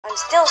I'm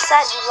still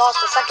sad you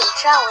lost the second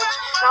challenge.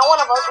 Now one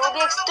of us will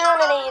be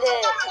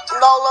exterminated.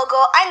 Lol,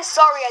 logo, I'm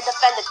sorry I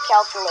defended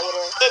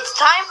calculator. It's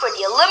time for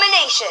the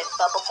elimination.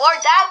 But before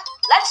that,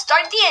 let's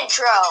start the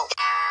intro.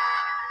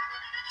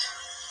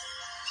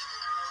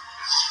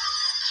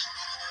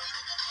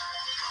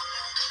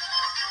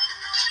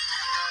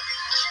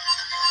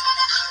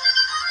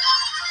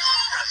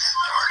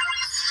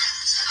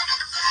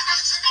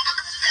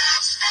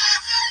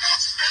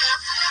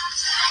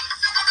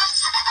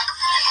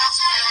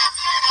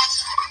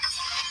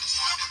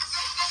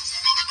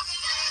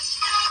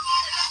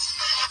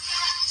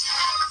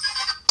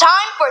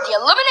 Time for the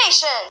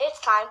elimination! It's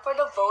time for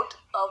the vote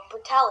of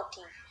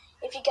brutality.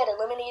 If you get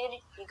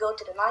eliminated, you go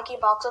to the Nike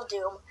box of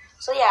doom.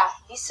 So yeah,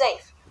 be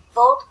safe.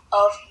 Vote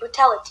of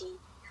brutality.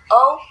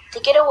 Oh,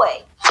 take it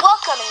away.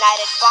 Welcome,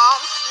 United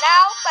Bombs.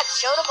 Now, let's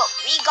show the vote.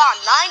 We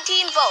got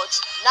 19 votes.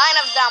 9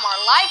 of them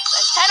are likes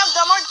and 10 of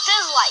them are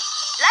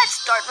dislikes. Let's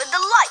start with the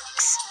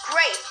likes.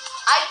 Great.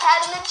 iPad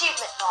and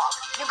achievement log.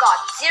 You got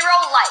 0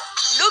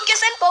 likes.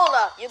 Lucas and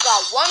Pola, you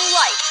got 1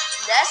 like.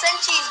 Ness and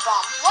Cheese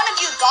Bomb, one of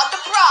you got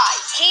the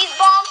prize. Cheese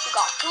Bomb, you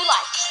got 2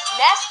 likes.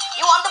 Ness,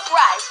 you won the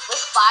prize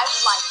with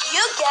 5 likes.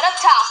 You get a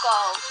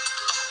taco.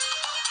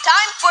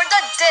 Time for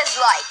the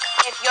dislike.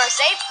 If you're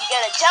safe, you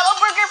get a Jello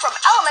burger from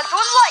Elemental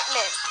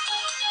Enlightenment.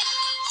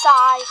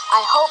 Sigh,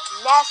 I hope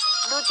Ness,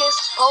 Lucas,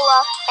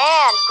 Pola,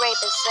 and Grape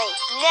is safe.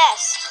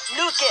 Ness,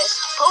 Lucas,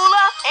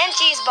 Pola, and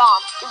Cheese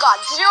Bomb, you got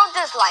 0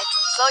 dislikes,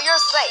 so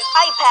you're safe.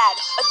 iPad,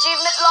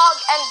 Achievement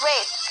Log, and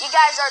Grape, you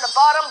guys are the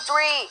bottom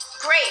 3.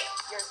 Grape,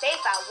 you're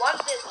safe at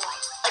 1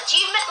 dislike.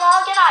 Achievement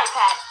Log and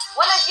iPad,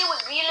 one of you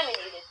would be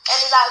eliminated.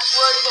 Any last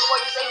words before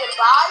you say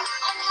goodbye?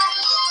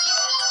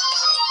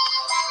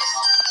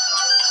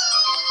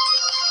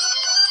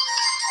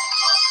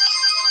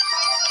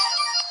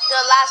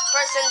 The last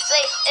person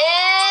safe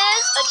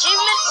is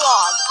Achievement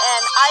Log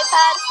and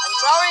iPad. I'm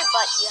sorry,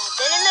 but you have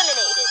been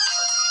eliminated.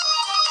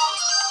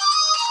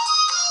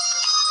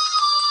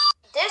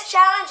 This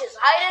challenge is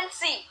hide and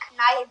seek.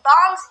 United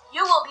Bombs,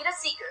 you will be the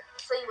seeker.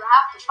 So you will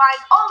have to find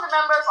all the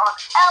members on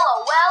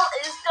LOL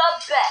is the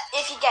best.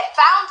 If you get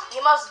found,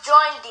 you must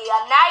join the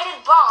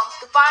United Bombs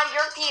to find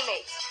your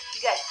teammates.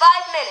 You get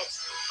 5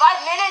 minutes.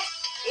 5 minutes,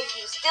 if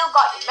you still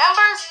got your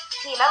members,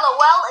 Team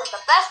LOL is the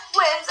best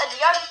wins and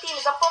the other team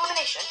is up for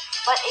elimination.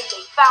 But if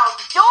they found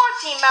your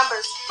team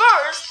members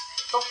first,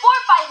 before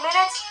 5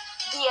 minutes,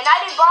 the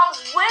United Bombs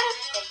win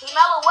and Team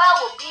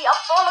LOL will be up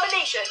for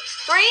elimination.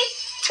 3,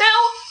 2,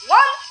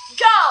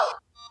 1, go!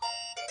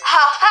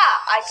 Haha,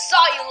 I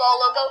saw you, LOL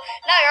logo.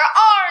 Now you're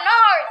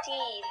R&R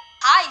team.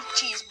 Hi,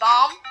 Cheese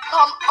Bomb.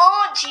 Come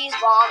on, Cheese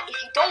Bomb. If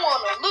you don't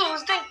want to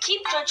lose, then keep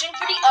searching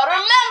for the other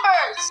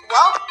members.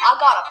 Well, I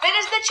gotta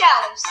finish the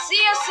challenge. See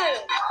you soon.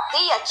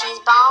 See ya,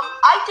 Cheese Bomb.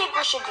 I think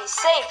we should be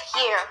safe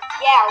here.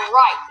 Yeah,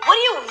 right. What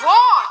do you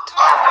want?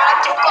 I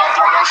want to go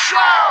for your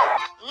show.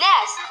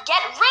 Ness,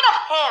 get rid of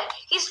him.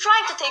 He's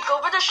trying to take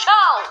over the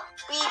show.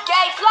 Be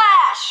gay,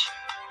 Flash.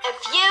 A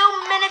few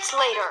minutes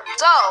later.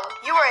 So,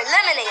 you were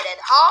eliminated,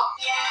 huh?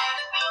 Yeah,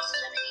 I was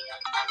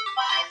eliminated.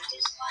 5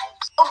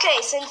 dislikes.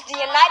 Okay, since the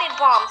United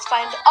Bombs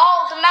find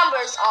all the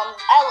members on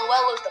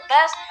LOL is the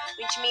best,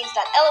 which means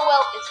that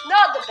LOL is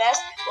not the best,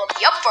 will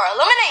be up for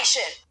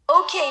elimination.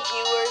 Okay,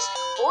 viewers,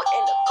 vote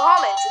in the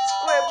comments in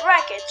square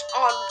brackets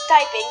on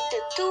typing the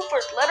 2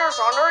 first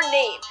letters on our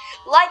name.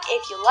 Like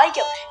if you like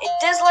them, and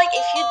dislike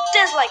if you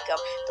dislike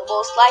them. The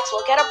most likes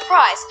will get a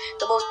prize.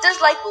 The most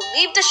dislike will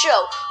leave the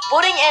show.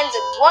 Voting ends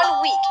in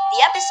 1 week.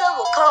 The episode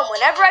will come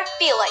whenever I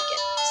feel like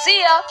it.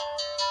 See ya!